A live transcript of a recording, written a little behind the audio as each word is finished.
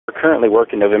currently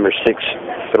working November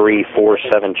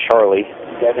 6347 Charlie.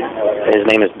 His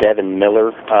name is Devin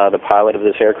Miller, the pilot of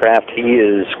this aircraft. He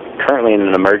is currently in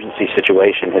an emergency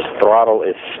situation. His throttle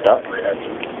is stuck.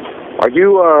 Are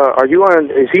you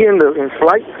on, is he in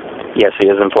flight? Yes, he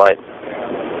is in flight.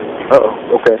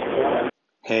 Uh-oh, okay.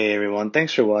 Hey everyone,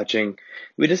 thanks for watching.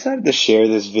 We decided to share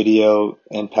this video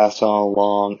and pass on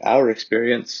along our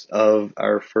experience of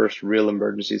our first real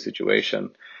emergency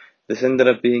situation. This ended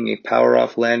up being a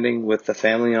power-off landing with the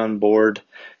family on board.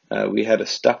 We had a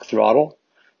stuck throttle,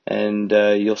 and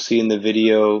you'll see in the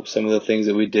video some of the things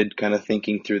that we did kind of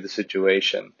thinking through the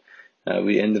situation.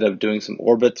 We ended up doing some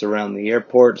orbits around the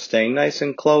airport, staying nice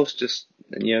and close. Just,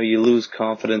 you lose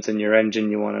confidence in your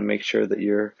engine. You want to make sure that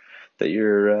you're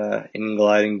in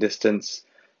gliding distance.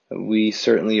 We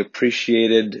certainly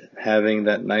appreciated having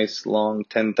that nice long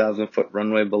 10,000 foot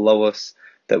runway below us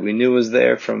that we knew was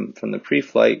there from the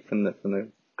pre-flight, from the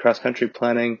cross-country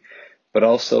planning, but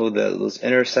also those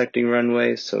intersecting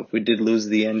runways. So if we did lose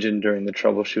the engine during the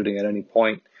troubleshooting at any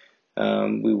point,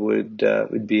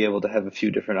 we'd be able to have a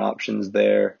few different options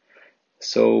there.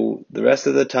 So the rest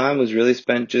of the time was really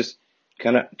spent just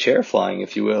kind of chair flying,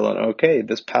 if you will, and okay,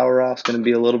 this power off's going to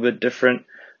be a little bit different.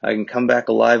 I can come back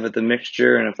alive with the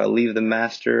mixture, and if I leave the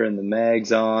master and the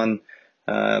mags on,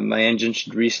 my engine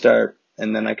should restart,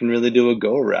 and then I can really do a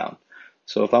go around.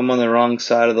 So if I'm on the wrong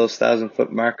side of those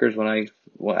 1,000-foot markers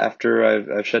after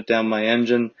I've shut down my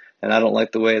engine and I don't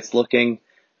like the way it's looking,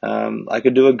 I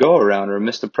could do a go around or a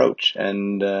missed approach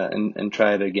and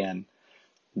try it again.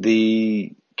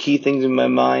 The key things in my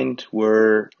mind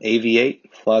were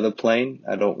aviate, fly the plane.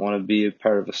 I don't want to be a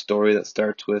part of a story that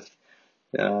starts with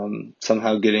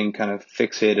somehow getting kind of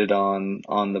fixated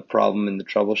on the problem and the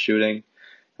troubleshooting.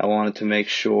 I wanted to make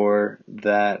sure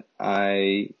that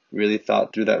I really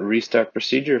thought through that restart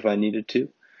procedure if I needed to,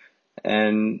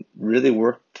 and really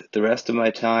worked the rest of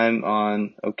my time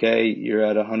on, okay, you're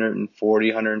at 140,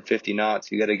 150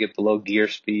 knots, you got to get below gear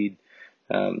speed.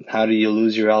 How do you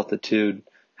lose your altitude?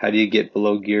 How do you get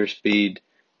below gear speed?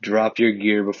 Drop your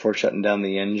gear before shutting down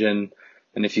the engine.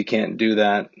 And if you can't do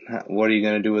that, what are you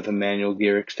going to do with a manual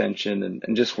gear extension?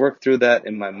 And just work through that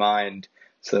in my mind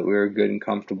so that we were good and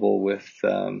comfortable with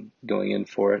going in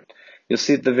for it. You'll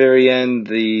see at the very end,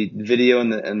 the video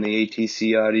and the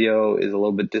ATC audio is a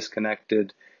little bit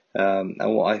disconnected.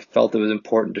 I felt it was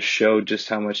important to show just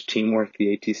how much teamwork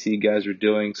the ATC guys were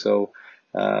doing, so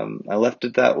I left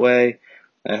it that way.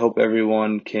 I hope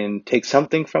everyone can take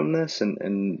something from this,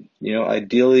 and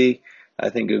ideally, I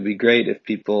think it would be great if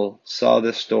people saw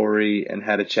this story and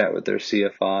had a chat with their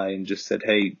CFI and just said,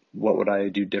 hey, what would I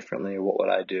do differently, or what would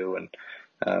I do? And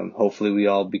hopefully we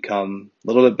all become a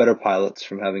little bit better pilots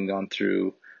from having gone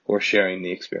through or sharing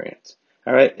the experience.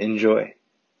 All right, enjoy.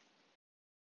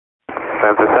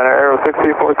 Memphis Center, Aero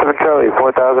 6347 Charlie,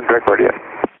 4000, direct Meridian.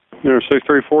 Aero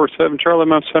 6347 Charlie,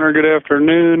 Memphis Center, good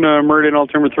afternoon. Meridian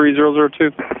altimeter 3002.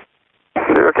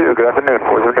 02, good afternoon,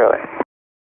 40 Charlie.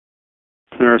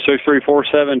 Aero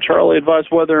 6347 Charlie, advise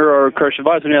weather or crash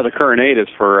advise any other current natives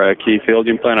for Keyfield.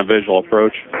 You can plan a visual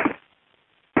approach.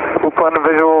 We'll plan a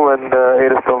visual and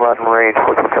AIDA still not in range,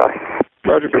 40 Charlie.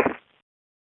 Roger.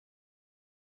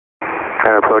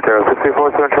 And approach Aero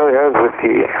 6347 Charlie as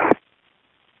whiskey.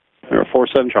 Aero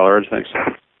 47 Charlie, Roger, thanks.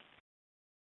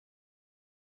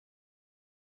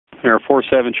 Aero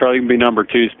 47 Charlie, you can be number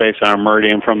 2, space on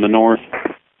Meridian from the north.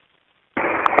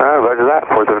 Roger that,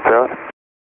 47 Charlie.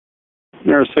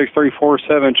 Aero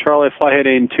 6347 Charlie, fly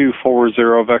heading 240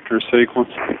 vector sequence.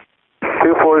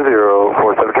 240,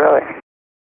 47 Charlie.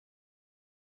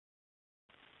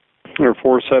 Aero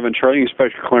 47 Charlie, you can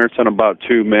expect your clearance in about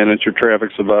 2 minutes. Your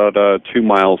traffic's about 2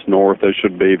 miles north. There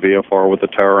should be VFR with the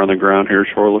tower on the ground here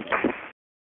shortly.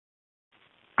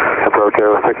 Approach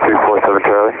Aero 6347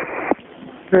 Charlie.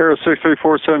 Aero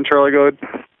 6347 Charlie, go ahead.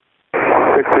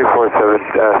 6347,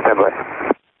 standby.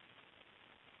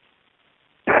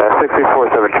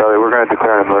 6347 Charlie, we're going to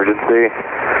declare an emergency.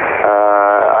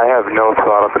 I have no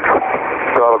throttle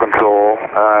control.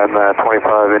 I'm at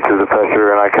 25 inches of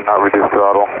pressure and I cannot reduce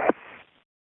throttle.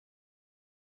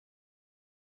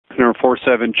 Aero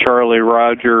 47 Charlie,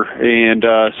 Roger, and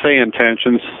say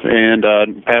intentions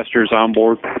and passengers on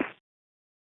board.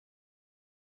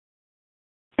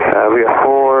 We have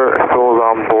 4 souls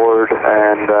on board,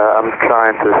 and I'm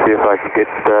trying to see if I can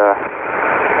get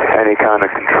any kind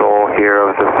of control here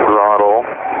of the throttle,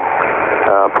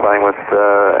 playing with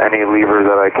any levers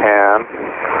that I can,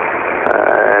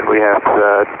 and we have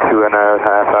 2.5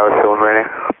 hours still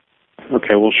remaining.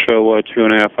 Okay, we'll show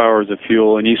 2.5 hours of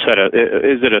fuel, and you said,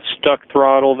 is it a stuck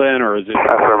throttle then, or is it?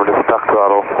 Affirmative, stuck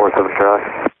throttle, 47 Charlie.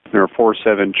 Or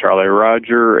 47 Charlie,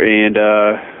 Roger, and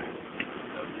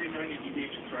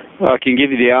I can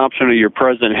give you the option of your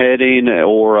present heading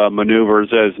or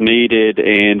maneuvers as needed.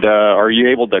 And are you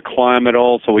able to climb at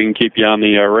all so we can keep you on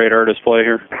the radar display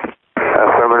here?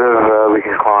 Affirmative, we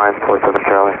can climb 47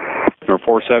 Charlie. Or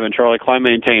 47 Charlie, climb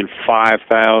maintain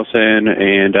 5,000,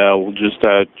 and we'll just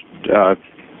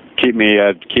keep me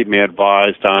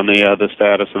advised on the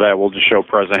status of that. We'll just show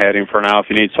present heading for now. If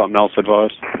you need something else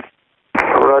advised.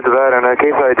 Roger that. And in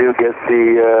case I do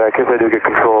get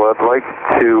control, I'd like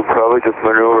to probably just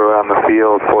maneuver around the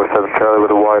field 47 Charlie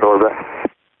with a wide orbit.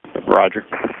 Roger.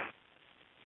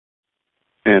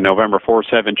 And November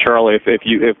 47 Charlie, if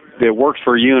it works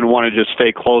for you and want to just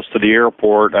stay close to the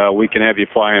airport, we can have you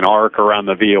fly an arc around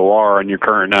the VOR on your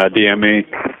current DME.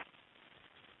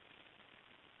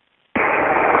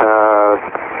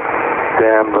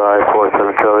 Stand by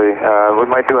 47 Charlie. We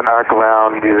might do an arc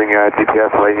around using GPS.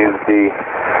 If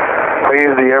I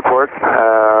use the airport,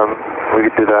 we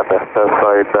could do that. That's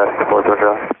probably best. 47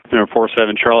 Charlie.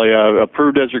 47 Charlie,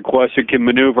 approved as requested. Can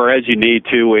maneuver as you need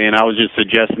to, and I was just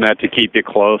suggesting that to keep you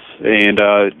close. And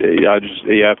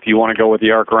if you want to go with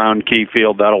the arc around Key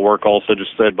Field, that'll work. Also,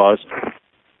 just advise.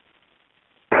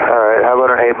 All right. How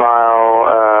about an 8 mile?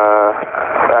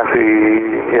 An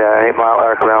 8 mile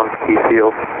arc around Key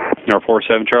Field.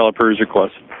 47 Charlie, approves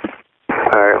request.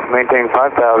 All right, maintain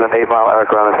 5,000, 8 mile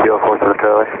arc around the field, 47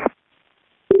 Charlie.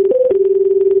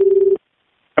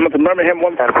 I'm at the Birmingham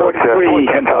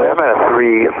 143. I'm at a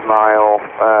 3 mile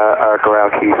arc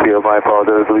around Key Field. My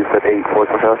apologies, I believe it's at 8,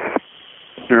 47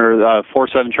 Charlie.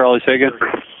 47 Charlie, say again?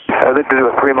 I'd like to do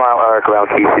a 3 mile arc around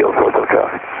Key Field, 47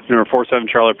 Charlie.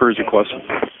 47 Charlie, approves request.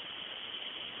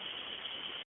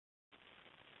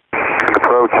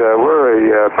 Approach,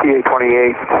 we're a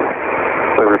PA-28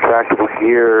 with retractable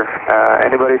gear.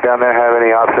 Anybody down there have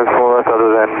any options for us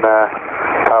other than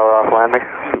power off landing?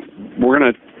 We're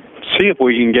going to see if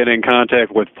we can get in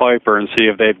contact with Piper and see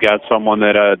if they've got someone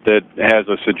that has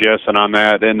a suggestion on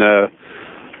that. In the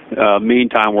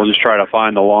meantime, we'll just try to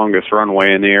find the longest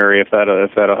runway in the area if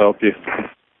that'll help you.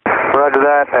 Roger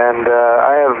that, and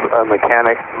I have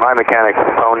my mechanic's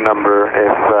phone number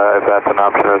if that's an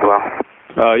option as well.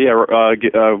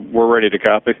 We're ready to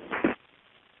copy.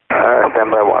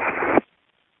 Stand by 1.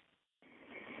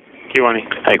 Q1.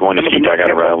 Hey, going to Sept. I got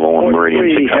a arrival on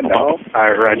Meridian. All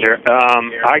right, Roger.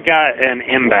 I got an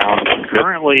inbound.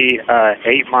 Currently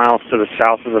 8 miles to the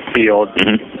south of the field.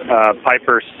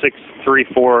 Piper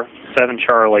 6347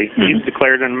 Charlie. He's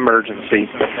declared an emergency.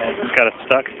 He's got a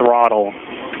stuck throttle.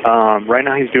 Right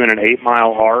now he's doing an 8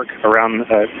 mile arc around,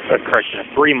 a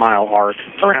 3 mile arc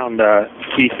around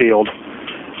Key Field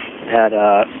at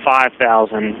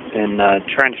 5,000 and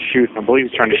trying to shoot. I believe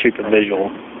he's trying to shoot the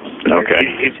visual. Okay.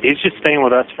 He's just staying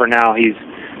with us for now. He's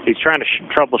trying to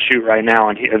troubleshoot right now,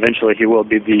 and eventually he will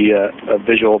be the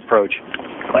visual approach.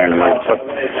 So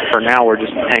for now, we're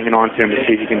just hanging on to him to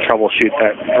see if he can troubleshoot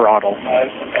that throttle.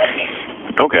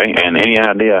 Okay. And any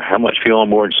idea how much fuel on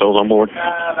board, souls on board?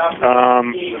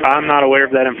 I'm not aware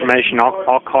of that information.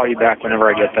 I'll call you back whenever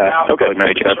I get that. Okay.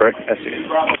 That's right. That's it.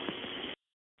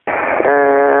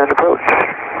 And approach.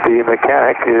 The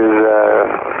mechanic is,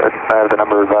 I have the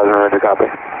number of advisor ready to copy.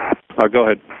 Go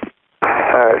ahead.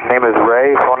 His name is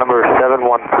Ray, phone number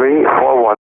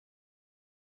 71341.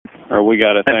 We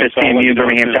got it. Thanks. FSTMU,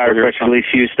 Birmingham Tower, press release,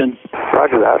 Houston.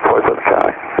 Roger that, 47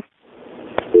 Charlie.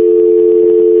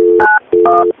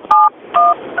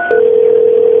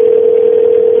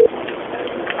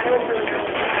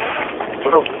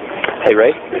 Hey,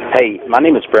 Ray. Hey, my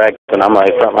name is Bragg, and I'm a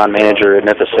frontline manager at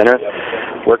Memphis Center.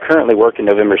 We're currently working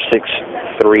November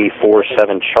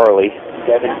 6347 Charlie.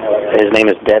 His name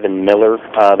is Devin Miller,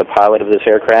 the pilot of this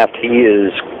aircraft. He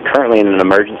is currently in an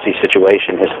emergency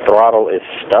situation. His throttle is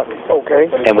stuck. Okay.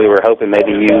 And we were hoping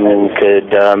maybe you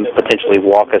could potentially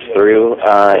walk us through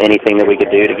anything that we could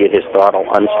do to get his throttle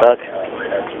unstuck.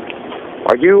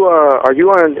 Are you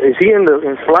on? Is he in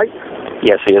flight?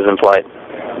 Yes, he is in flight.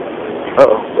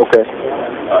 Okay.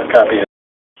 Copy.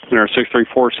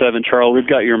 6347 Charlie, we've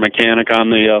got your mechanic on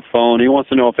the phone. He wants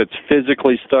to know if it's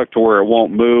physically stuck to where it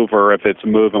won't move or if it's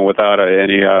moving without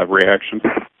any reaction.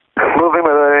 Moving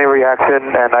without any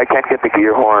reaction, and I can't get the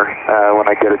gear horn when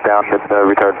I get it down in the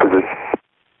retard position.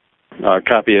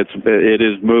 Copy. It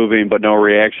is moving, but no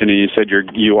reaction. And you said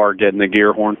you are getting the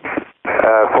gear horn.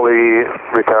 Fully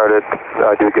retarded.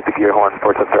 I do get the gear horn.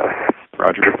 47.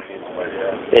 Roger.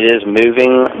 It is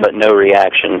moving, but no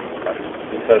reaction.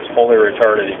 So it's fully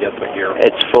retarded. He gets the gear horn.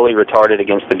 It's fully retarded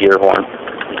against the gear horn.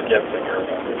 He gets the gear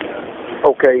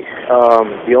horn. Okay.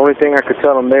 The only thing I could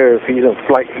tell him there, if he's in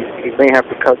flight, he may have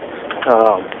to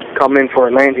come in for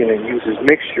a landing and use his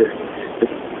mixture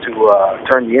to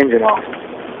turn the engine off.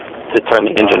 To turn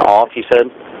the engine off, you said?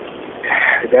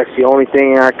 that's the only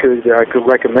thing I could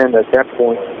recommend at that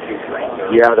point.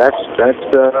 Yeah, that's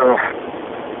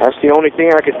the only thing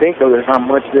I could think of. There's not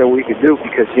much there we could do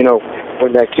because, you know,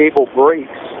 when that cable breaks,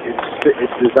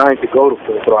 it's designed to go to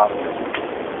full throttle.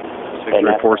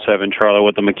 6347 Charlie,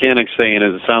 what the mechanic's saying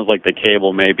is it sounds like the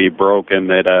cable may be broken,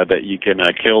 that you can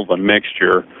kill the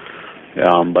mixture,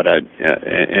 but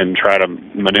and try to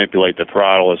manipulate the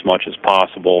throttle as much as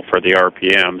possible for the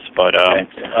RPMs. But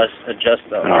adjust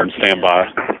the on standby.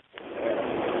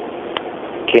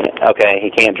 Okay,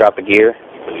 he can't drop a gear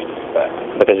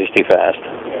because he's too fast.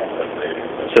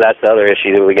 So that's the other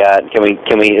issue that we got. Can we?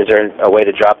 Is there a way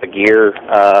to drop a gear,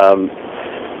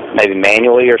 maybe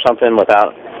manually or something,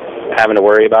 without having to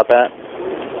worry about that?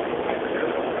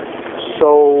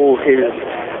 So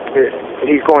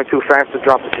he's going too fast to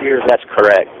drop the gears. That's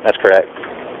correct. That's correct.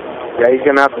 Yeah, he's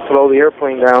gonna have to slow the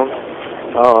airplane down,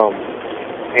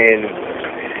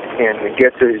 and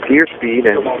get to his gear speed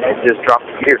and just drop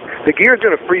the gear. The gear's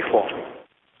gonna free fall.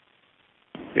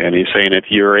 And he's saying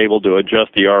if you're able to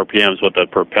adjust the RPMs with the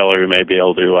propeller, you may be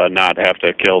able to not have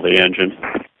to kill the engine.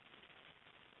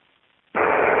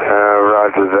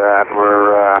 Roger that.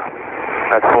 We're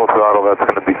at full throttle. That's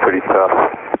going to be pretty tough.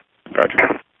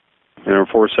 Roger. And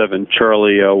 47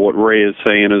 Charlie, what Ray is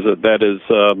saying is that is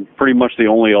pretty much the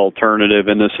only alternative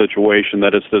in this situation.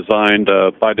 That it's designed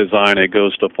by design. It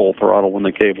goes to full throttle when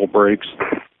the cable breaks.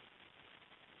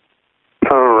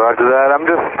 Oh, roger that. I'm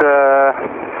just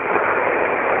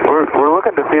we're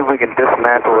looking to see if we can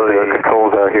dismantle the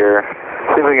controls out here.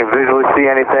 See if we can visually see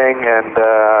anything, and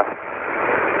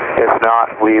if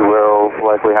not, we will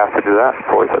likely have to do that.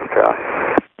 47 Charlie.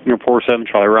 47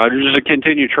 Charlie, Roger. Just to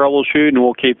continue troubleshooting,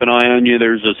 we'll keep an eye on you.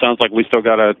 It sounds like we still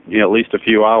got at least a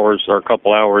few hours or a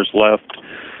couple hours left,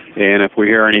 and if we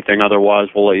hear anything otherwise,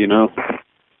 we'll let you know.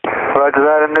 Roger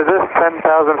that. And is this 10,000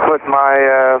 foot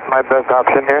my best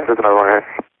option here? There's another one here.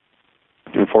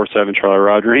 47 Charlie,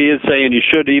 Roger. He is saying you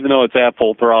should, even though it's at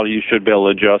full throttle, you should be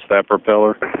able to adjust that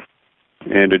propeller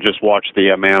and to just watch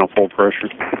the manifold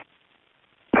pressure.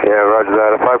 Yeah, roger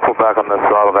that. If I pull back on the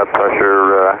throttle, that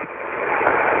pressure,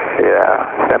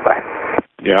 yeah, stand by.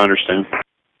 Yeah, I understand.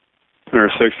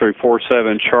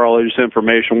 6347 Charlie, just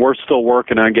information. We're still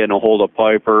working on getting a hold of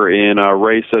Piper, and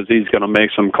Ray says he's going to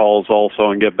make some calls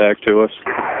also and get back to us.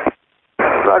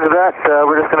 Roger that.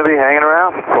 We're just going to be hanging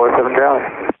around. 47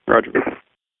 Charlie. Roger.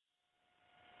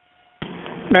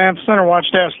 Man, Center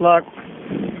Watch Desk, Luck.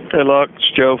 Hey, Luck.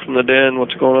 It's Joe from the Den.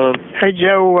 What's going on? Hey,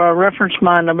 Joe, reference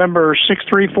my November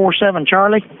 6347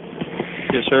 Charlie.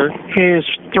 Yes, sir. His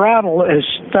throttle is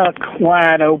stuck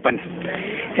wide open.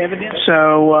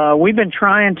 So we've been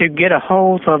trying to get a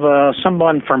hold of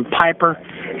someone from Piper,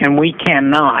 and we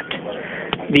cannot.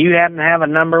 Do you happen to have a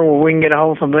number where we can get a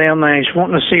hold of them? And he's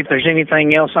wanting to see if there's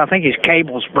anything else. I think his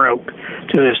cable's broke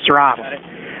to his throttle.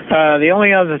 The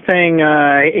only other thing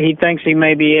he thinks he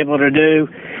may be able to do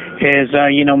is,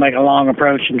 make a long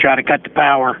approach and try to cut the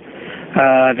power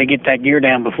to get that gear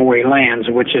down before he lands,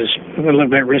 which is a little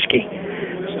bit risky.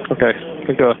 Okay.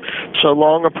 So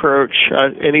long approach,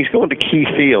 and he's going to Key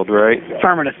Field, right?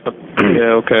 Affirmative.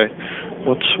 Yeah. Okay.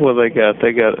 What they got?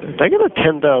 They got a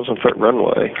 10,000 foot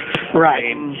runway.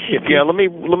 Right. Let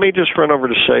me just run over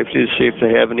to safety to see if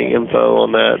they have any info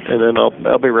on that, and then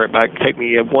I'll be right back. Take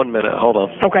me 1 minute. Hold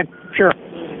on. Okay. Sure.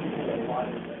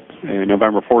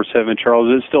 November 47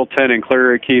 Charles, is it still 10 and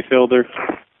clear at Key Field there?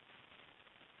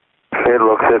 It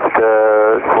looks at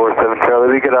 47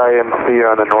 Charlie. We get IMC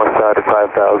on the north side at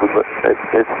 5,000, but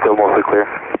it's still mostly clear.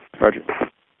 Roger.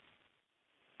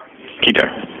 Keter.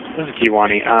 This is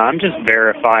Kiwani. I'm just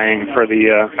verifying for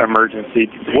the emergency.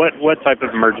 What type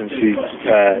of emergency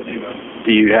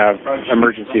do you have?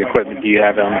 Emergency equipment do you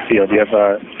have on the field? Do you have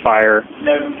a fire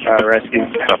rescue?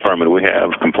 Affirmative. We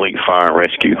have complete fire and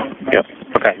rescue. Yep.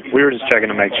 Okay. We were just checking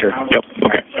to make sure. Yep.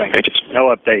 Okay. Thanks.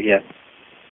 No update yet.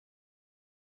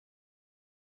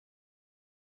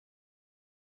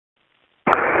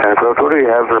 So what do you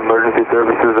have for emergency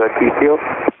services at Key Field?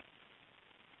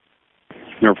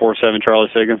 Number 47 Charlie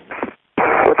Sagan.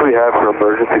 What do we have for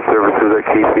emergency services at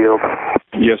Key Field?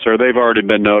 Yes, sir. They've already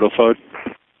been notified.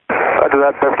 After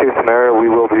that best case scenario, we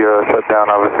will be shut down,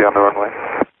 obviously, on the runway.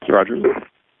 Roger.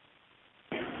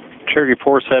 Cherokee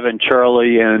 47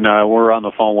 Charlie, and we're on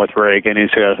the phone with Ray, and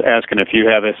he's asking if you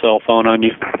have a cell phone on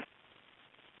you.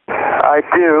 I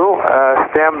do.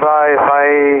 Stand by. If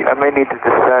I may need to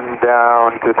descend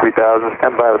down to 3,000.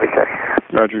 Stand by. Let me check.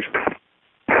 Roger.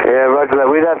 Yeah, roger that.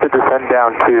 We'd have to descend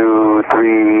down to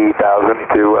 3,000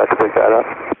 to pick that up.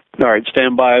 All right,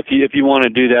 stand by. If you want to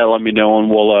do that, let me know, and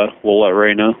we'll let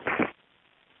Ray know.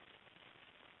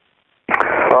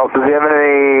 Well, does he have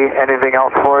anything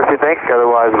else for us, you think?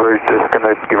 Otherwise, we're just going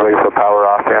to get ready for power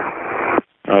off here.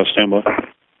 Stand by.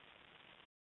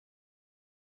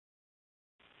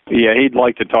 Yeah, he'd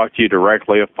like to talk to you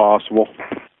directly if possible.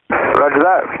 Roger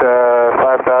that.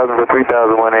 5,000 to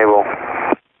 3,000 when able.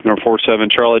 Number 47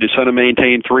 Charlie, descend and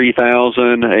maintain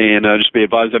 3,000, and just be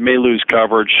advised I may lose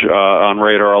coverage on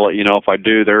radar. I'll let you know if I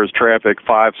do. There's traffic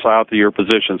 5 south of your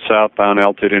position, southbound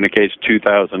altitude indicates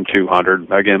 2,200.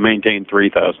 Again, maintain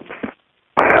 3,000.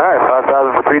 All right,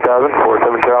 5,000 for 3,000,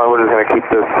 47 Charlie. We're just going to keep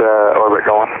this orbit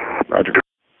going. Roger.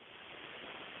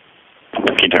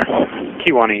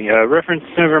 Kiwani, reference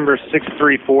November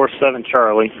 6347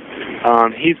 Charlie.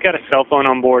 He's got a cell phone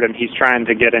on board and he's trying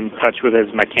to get in touch with his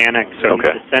mechanic, so he's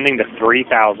descending to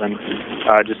 3,000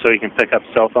 just so he can pick up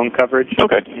cell phone coverage.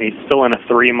 Okay. And he's still in a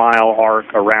 3-mile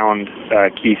arc around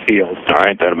Key Field. All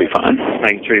right, that'll be fine.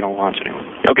 Making sure you don't launch anyone.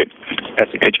 Okay.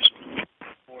 SEHs.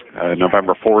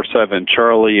 November 47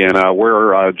 Charlie, and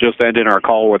we're just ending our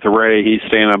call with Ray. He's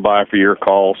standing by for your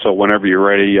call, so whenever you're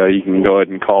ready, you can go ahead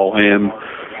and call him,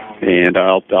 and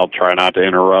I'll try not to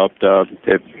interrupt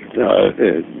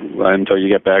until you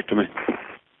get back to me.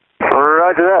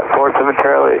 Roger that, 47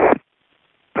 Charlie.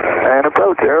 And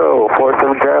approach, Aero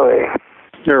 47 Charlie.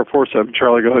 Aero 47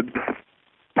 Charlie, go ahead.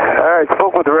 All right,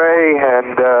 spoke with Ray,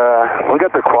 and we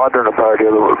got the quadrant apart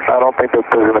here. I don't think that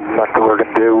there's going to be much that we're going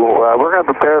to do. We're going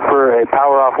to prepare for a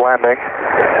power-off landing.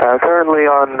 Currently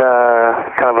on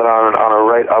kind of on a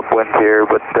right upwind here,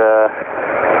 but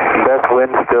best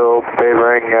wind still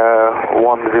favoring 10,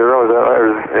 is that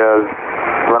right? Or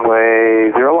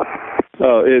runway 01?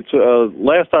 It's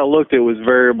last I looked, it was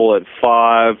variable at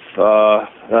 5.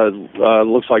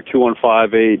 Looks like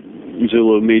 2158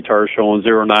 Zulu METAR showing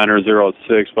 09 or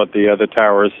 06, but the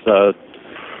tower is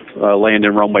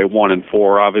landing runway 1 and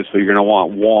 4. Obviously, you're going to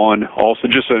want 1. Also,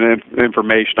 just some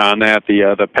information on that: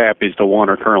 the PAPIs to 1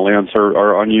 are currently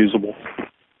unusable.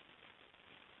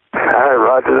 All right,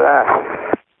 roger that.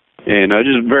 And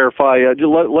just verify. Just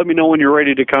let me know when you're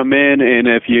ready to come in, and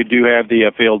if you do have the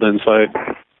field insight.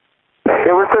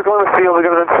 Yeah, we're circling the field. We're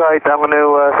going to insight. I'm going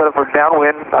to set up for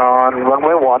downwind on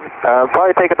runway 1.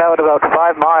 Probably take it down at about 5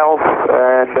 miles,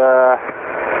 and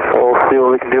we'll see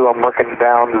what we can do. I'm working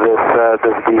down this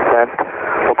descent.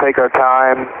 We'll take our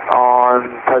time on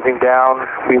touching down.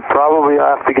 We probably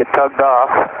have to get tugged off.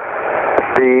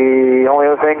 The only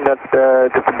other thing that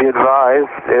just to be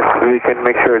advised, if we can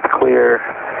make sure it's clear,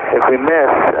 if we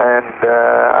miss and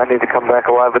I need to come back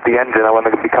alive with the engine, I want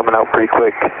to be coming out pretty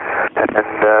quick.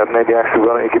 And maybe actually,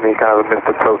 why don't you give me kind of a missed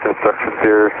approach instructions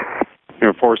here?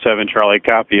 47 Charlie,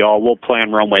 copy all. We'll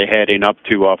plan runway heading up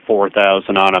to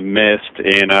 4,000 on a missed,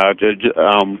 and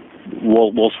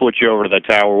we'll switch you over to the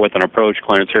tower with an approach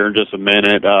clearance here in just a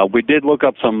minute. We did look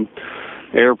up some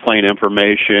airplane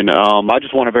information. I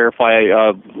just want to verify,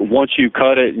 once you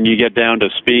cut it and you get down to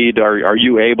speed, are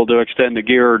you able to extend the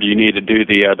gear, or do you need to do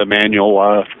the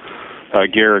manual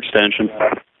gear extension?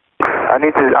 I'm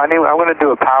going to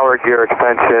do a power gear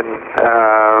extension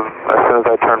as soon as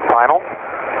I turn final,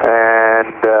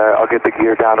 and I'll get the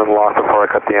gear down and lock before I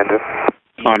cut the engine.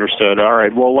 Understood. All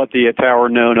right. We'll let the tower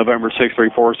know November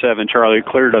 6347 Charlie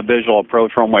cleared a visual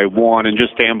approach runway 1, and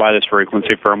just stand by this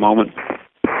frequency for a moment.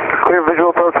 Clear visual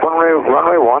approach runway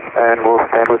 1, and we'll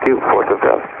stand with you, 47.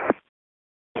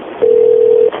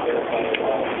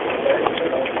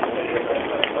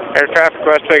 Air traffic,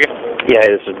 West Vegas. Yeah, hey,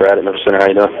 this is Brad at Memphis Center. How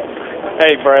you doing?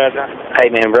 Hey, Brad. Hey,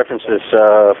 man, reference this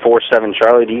 47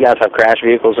 Charlie. Do you guys have crash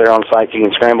vehicles there on site you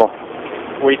can scramble?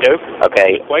 We do.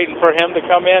 Okay. Waiting for him to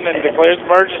come in and declare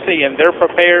emergency, and they're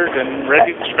prepared and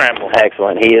ready to scramble.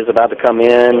 Excellent. He is about to come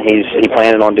in. He's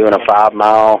planning on doing a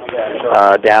 5-mile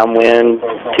downwind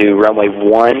to runway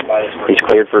 1. He's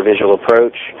cleared for visual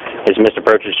approach. His missed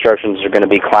approach instructions are going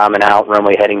to be climbing out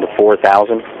runway heading to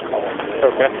 4,000.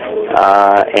 Okay.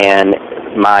 And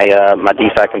my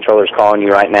DSAC controller is calling you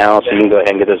right now, so you can go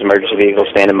ahead and get those emergency vehicles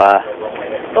standing by.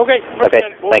 Okay. Okay.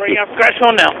 We'll Thank bring you. up crash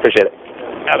on now. Appreciate it.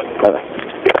 Have it. Bye-bye.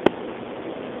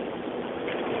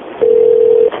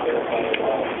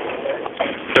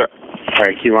 All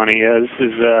right, Kiwani, this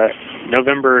is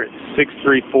November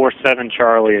 6347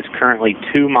 Charlie is currently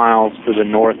 2 miles to the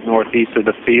northeast of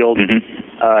the field,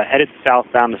 headed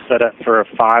southbound to set up for a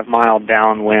 5-mile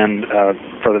downwind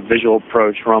for the visual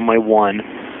approach runway 1.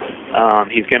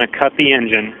 He's going to cut the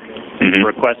engine,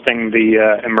 requesting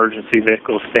the emergency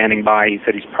vehicle standing by. He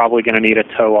said he's probably going to need a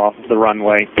tow off the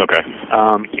runway. Okay.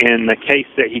 In the case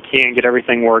that he can't get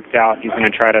everything worked out, he's going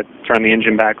to try to turn the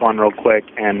engine back on real quick,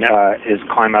 and his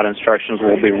climb out instructions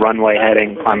will be runway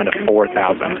heading, climbing to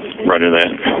 4,000. Roger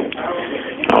that.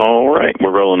 All right,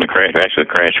 we're rolling the crash. Actually,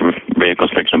 the crash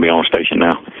vehicle's fixing to be on station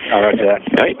now. All right, that.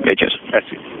 Hey, bitches. That's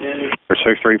it.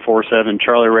 6347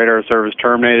 Charlie, radar service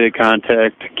terminated.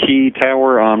 Contact Key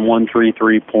Tower on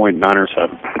 133.907.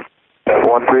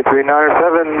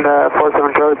 133.907,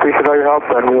 47 Charlie, appreciate all your help,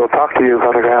 and we will talk to you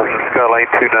on the ground. Got lane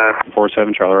 29.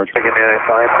 47 Charlie, roger. Taking the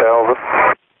sign, over.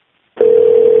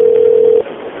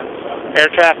 Air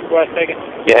traffic west taken.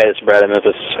 Yeah, it's Brad in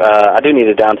Memphis. I do need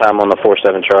a downtime on the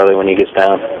 47 Charlie when he gets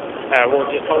down. We'll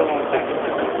just hold on a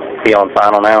second. Be on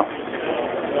final now?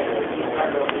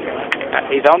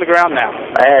 He's on the ground now.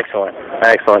 Excellent.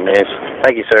 Excellent news.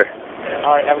 Thank you, sir.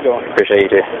 All right, have a good one. Appreciate you,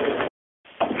 too.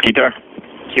 Guitar.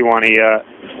 Kiwani,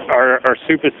 our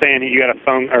soup is saying he got a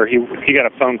phone, or he got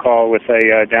a phone call with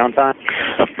a downtime.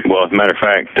 Well, as a matter of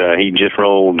fact, he just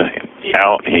rolled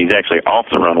out. He's actually off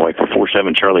the runway for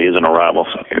 47 Charlie is an arrival.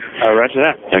 So. Roger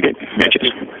that. Okay,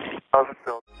 bitches.